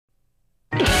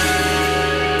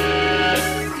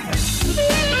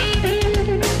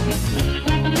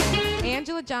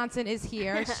Anjelah Johnson is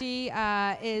here. She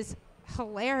is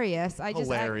hilarious.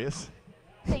 Hilarious.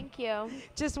 Thank you.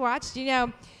 Just watched,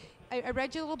 I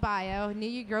read your little bio. Knew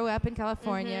you grew up in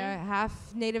California,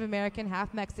 half Native American,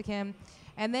 half Mexican.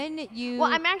 And then you...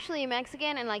 Well, I'm actually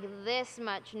Mexican and like this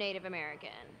much Native American.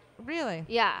 Really?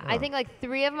 Yeah. I think like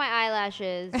 3 of my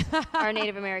eyelashes are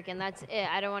Native American. That's it.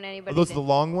 I don't want anybody Are those to the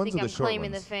long ones think or I'm the short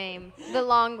claiming ones? the fame. The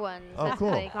long ones. Oh, That's cool.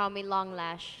 what they call me, long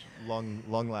lash. Long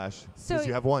lash. So Because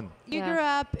you have one. You grew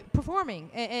up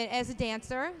performing as a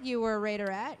dancer. You were a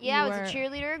Raiderette. Yeah, I was a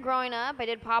cheerleader growing up. I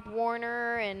did Pop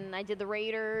Warner and I did the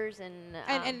Raiders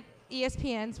and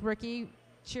ESPN's Rookie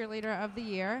Cheerleader of the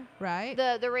Year, right?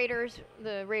 the Raiders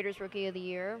Rookie of the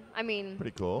Year. I mean,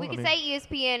 Pretty cool. We could say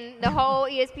ESPN, the whole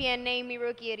ESPN named me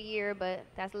Rookie of the Year, but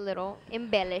that's a little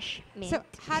embellishment. So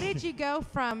how did you go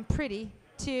from pretty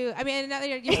to? I mean, now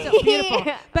you're still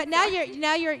beautiful, but now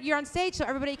you're on stage, so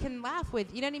everybody can laugh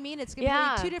with. You know what I mean? It's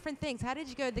completely 2 different things. How did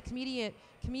you go the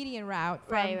comedian route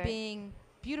from being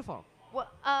beautiful?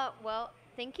 Well,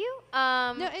 thank you.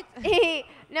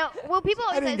 No, well, people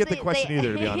always I didn't get the question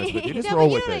either, to be honest with you. Just no, roll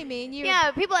but with you know it. what I mean.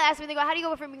 Yeah, people ask me, they go, how do you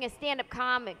go from being a stand-up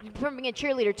comic, from being a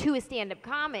cheerleader to a stand-up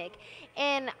comic?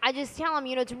 And I just tell them,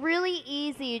 it's really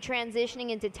easy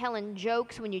transitioning into telling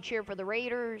jokes when you cheer for the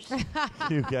Raiders.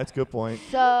 That's a good point.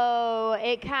 So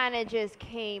it kind of just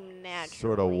came naturally.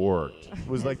 Sort of worked. It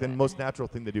was like the most natural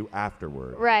thing to do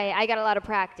afterward. Right. I got a lot of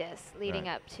practice leading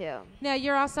up to. Now,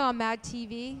 you're also on Mad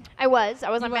TV. I was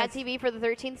on Mad TV for the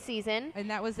 13th season. And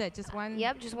that was it, just one?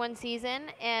 Yep, just one season.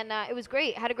 And it was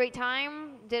great. Had a great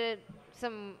time. Did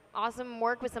some awesome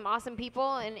work with some awesome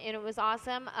people, and it was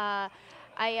awesome.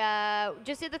 I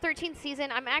just did the 13th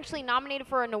season. I'm actually nominated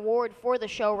for an award for the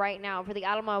show right now, for the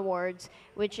Alma Awards,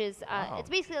 which is, it's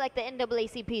basically like the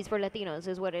NAACPs for Latinos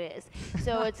is what it is.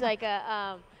 So it's like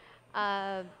a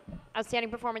outstanding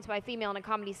performance by a female in a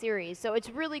comedy series. So it's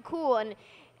really cool. And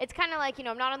it's kind of like,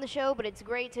 I'm not on the show, but it's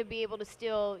great to be able to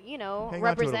still,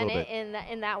 represent it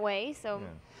in that way. So. Yeah.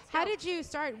 How did you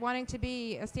start wanting to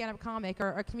be a stand-up comic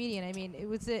or a comedian? I mean,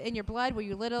 was it in your blood? Were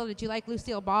you little? Did you like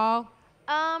Lucille Ball?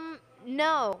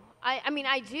 No. I mean,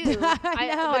 I do.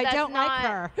 I don't like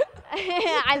her.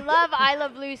 I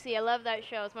love Lucy. I love that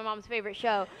show. It's my mom's favorite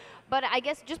show. But I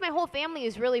guess just my whole family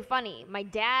is really funny. My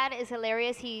dad is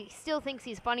hilarious. He still thinks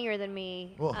he's funnier than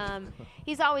me. Well,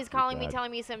 he's always calling me, telling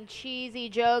me some cheesy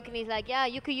joke, and he's like, yeah,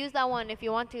 you could use that one if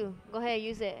you want to. Go ahead,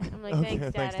 use it. I'm like,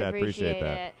 thanks, Dad. I appreciate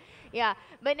it. Yeah,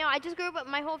 but no, I just grew up,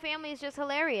 my whole family is just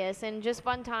hilarious and just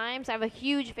fun times. I have a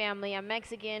huge family. I'm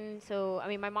Mexican, so, I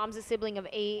mean, my mom's a sibling of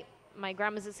 8. My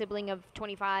grandma's a sibling of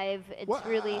 25. It's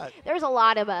really, there's a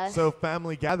lot of us. So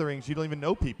family gatherings, you don't even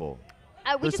know people.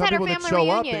 We There's just some had our people family that show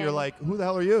reunion. up and you're like, who the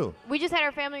hell are you? We just had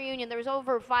our family reunion. There was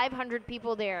over 500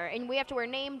 people there, and we have to wear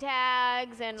name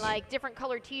tags and like different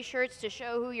colored T-shirts to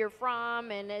show who you're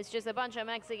from, and it's just a bunch of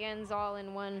Mexicans all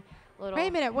in one little. Wait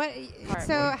a minute. What?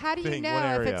 So how do you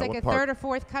know if it's like a part? third or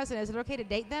fourth cousin? Is it okay to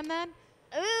date them then?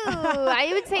 Ooh,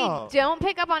 I would say don't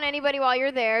pick up on anybody while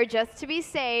you're there, just to be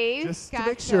safe. Just to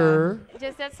make sure.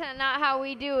 Just that's not how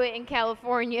we do it in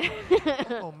California.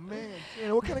 Oh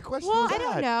man, what kind of question Well, is that? I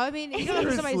don't know. I mean, you don't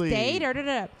know somebody's date or I don't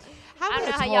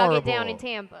know how y'all get down in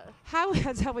Tampa.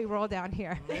 That's how we roll down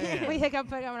here. We pick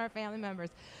up on our family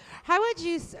members. How would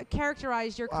you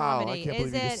characterize your comedy? I can't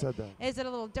believe you just said that. Is it a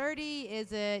little dirty?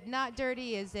 Is it not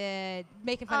dirty? Is it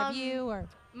making fun of you? Or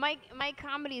my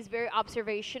comedy is very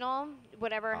observational.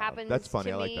 Whatever happens to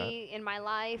me in my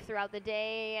life throughout the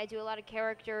day, I do a lot of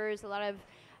characters, a lot of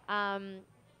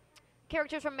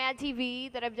characters from Mad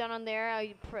TV that I've done on there.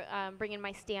 I bring in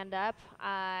my stand-up.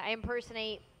 I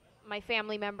impersonate my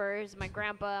family members, my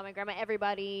grandpa, my grandma,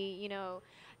 everybody,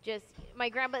 just my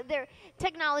grandpa. Their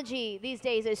technology these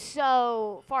days is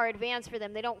so far advanced for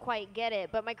them, they don't quite get it.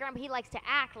 But my grandpa, he likes to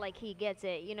act like he gets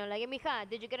it. Like, mija,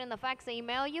 did you get in the fax I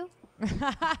email you? Did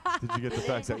you get the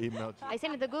fax I emailed you? I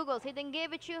sent it to Google. He didn't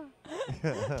give it you.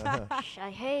 I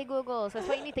hate Google. So that's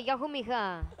why you need to Yahoo,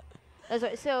 mija.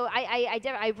 So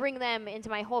I bring them into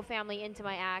my whole family into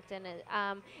my act, and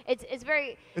it's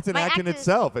very. It's an act in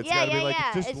itself. It's got to be like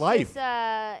it's just life.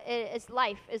 It's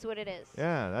life is what it is.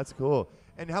 Yeah, that's cool.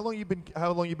 And how long you been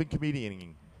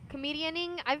comedianing?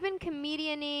 I've been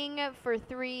comedianing for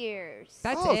 3 years.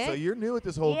 That's it? So you're new at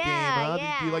this whole game, huh?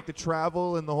 Yeah. Do you like to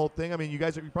travel and the whole thing? I mean, you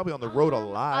guys are probably on the road a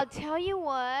lot. I'll tell you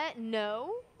what.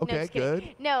 No. Okay, good.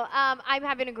 No, I'm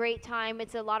having a great time.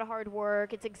 It's a lot of hard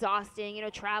work. It's exhausting,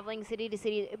 traveling city to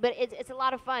city. But it's a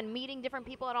lot of fun, meeting different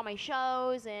people at all my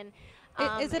shows. And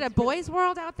is it a boys'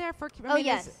 world out there for?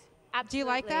 Yes. Absolutely. Do you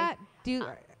like that?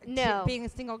 No. Being a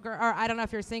single girl, or I don't know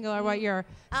if you're single or what your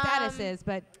status is,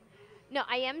 but. No,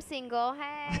 I am single.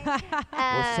 Hey.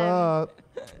 What's up?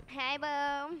 Hey,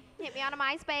 boo. Hit me on a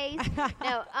MySpace.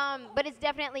 No, but it's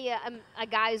definitely a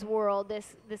guy's world,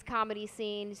 this comedy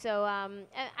scene. So, I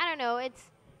don't know. It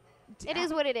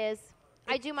is what it is.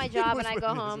 I do my job and I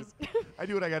go home. I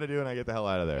do what I got to do and I get the hell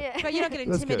out of there. Yeah. But you don't get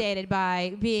intimidated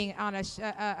by being on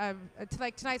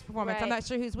like tonight's performance. Right. I'm not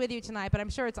sure who's with you tonight, but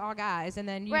I'm sure it's all guys. And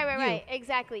then Right,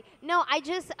 exactly. No, I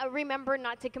just remember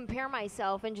not to compare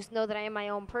myself and just know that I am my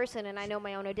own person and I know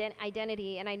my own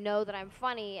identity and I know that I'm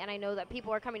funny and I know that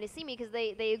people are coming to see me because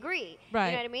they agree. Right.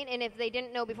 You know what I mean? And if they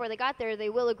didn't know before they got there,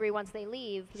 they will agree once they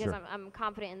leave because Sure. I'm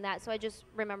confident in that. So I just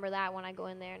remember that when I go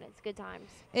in there and it's good times.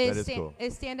 That is cool.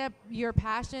 Is stand-up your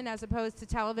passion as opposed to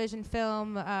television,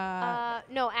 film?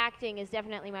 No, acting is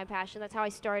definitely my passion. That's how I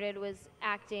started, was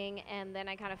acting, and then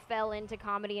I kind of fell into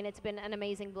comedy, and it's been an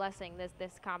amazing blessing, this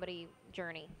comedy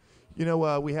journey. You know,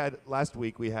 last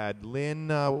week we had Lynn.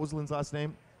 What was Lynn's last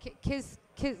name? What's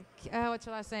your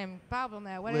last name? Bob will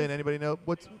know. Lynn, anybody know?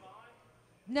 What's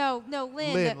No,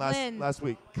 Lynn. Lynn, last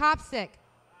week. Copsnick.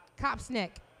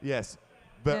 Yes.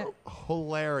 But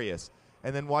hilarious.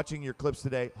 And then watching your clips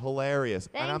today, hilarious.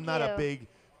 Thank and I'm not you. a big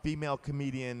female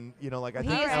comedian, you know, like I He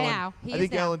think is Ellen, now. I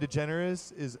think Ellen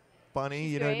DeGeneres is funny,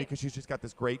 She's you know what I mean, great. because she's just got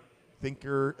this great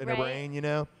thinker in her Right. brain, you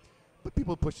know. But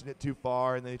people pushing it too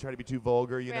far and then they try to be too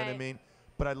vulgar, you know what I Right. mean?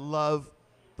 But I love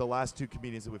the last two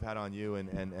comedians that we've had on you and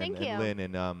Thank you. Lynn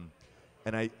and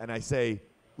I say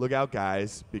look out,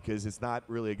 guys, because it's not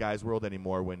really a guy's world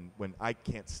anymore when I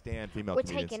can't stand female We're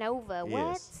comedians. taking over.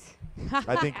 Yes. What?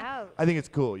 I think Ouch. I think it's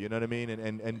cool, you know what I mean?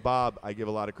 And Bob, I give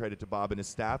a lot of credit to Bob and his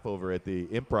staff over at the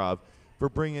Improv for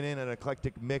bringing in an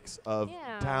eclectic mix of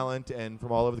Yeah. talent and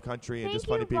from all over the country and Thank just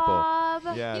funny you, people. Bob.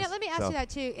 Yes. You know, let me ask So- you that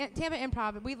too. Tampa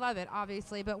Improv, we love it,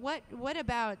 obviously. But what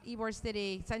about Ybor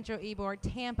City, Central Ybor,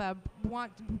 Tampa?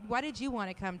 Why did you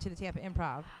want to come to the Tampa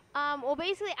Improv? Well,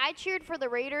 basically, I cheered for the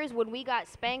Raiders when we got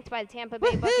spanked by the Tampa Bay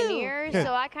Woohoo! Buccaneers,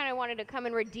 so I kind of wanted to come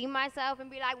and redeem myself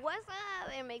and be like, "What's up?"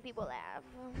 and make people laugh.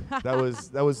 that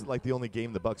was like the only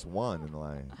game the Bucks won in the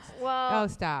Lions. Well, Oh,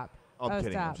 stop. I'm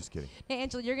kidding. Stop. I'm just kidding. Hey,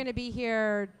 Anjelah, you're going to be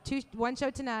here one show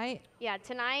tonight. yeah,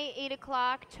 tonight 8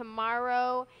 o'clock.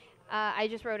 Tomorrow, I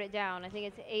just wrote it down. I think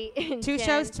it's 8 and 2 10.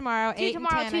 shows tomorrow, 2 8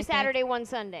 tomorrow, and 10, 2 I think. Saturday, 1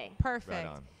 Sunday. Perfect. Right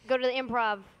on. Go to the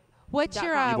Improv. What's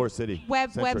your Ybor City.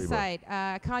 Central Ybor.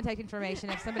 website, contact information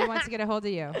if somebody wants to get a hold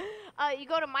of you? You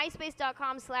go to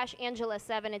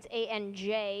myspace.com/Anjelah7. It's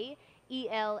ANJELAH.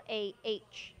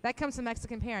 That comes from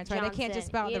Mexican parents, right? They can't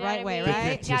just Johnson. spell it You the know right what I way, mean?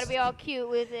 right? Got to be all cute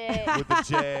with it. With the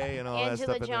J and all that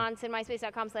stuff. Anjelah Johnson,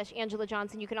 myspace.com/Anjelah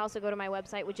Johnson. You can also go to my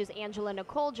website, which is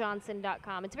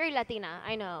AnjelahNicoleJohnson.com. It's very Latina,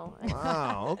 I know.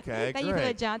 Wow. Okay. Thank you for the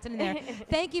Great. Johnson in there.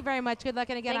 Thank you very much. Good luck.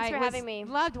 And again, Thanks for having me.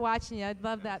 Loved watching you. I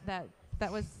love that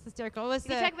was hysterical. You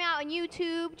can check me out on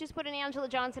YouTube. Just put in Anjelah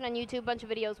Johnson on YouTube. A bunch of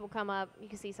videos will come up. You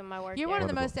can see some of my work. You're there. one of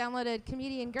the most Wonderful. downloaded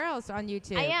comedian girls on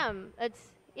YouTube. I am.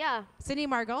 Yeah. Cindy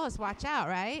Margolis, watch out,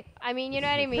 right? I mean, you know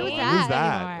what I mean? Who's Who's that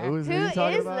that? anymore? Who's Who he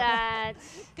talking is about? that?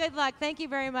 Good luck. Thank you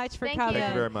very much for Thank coming. you.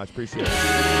 Thank you very much. Appreciate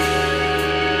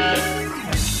it.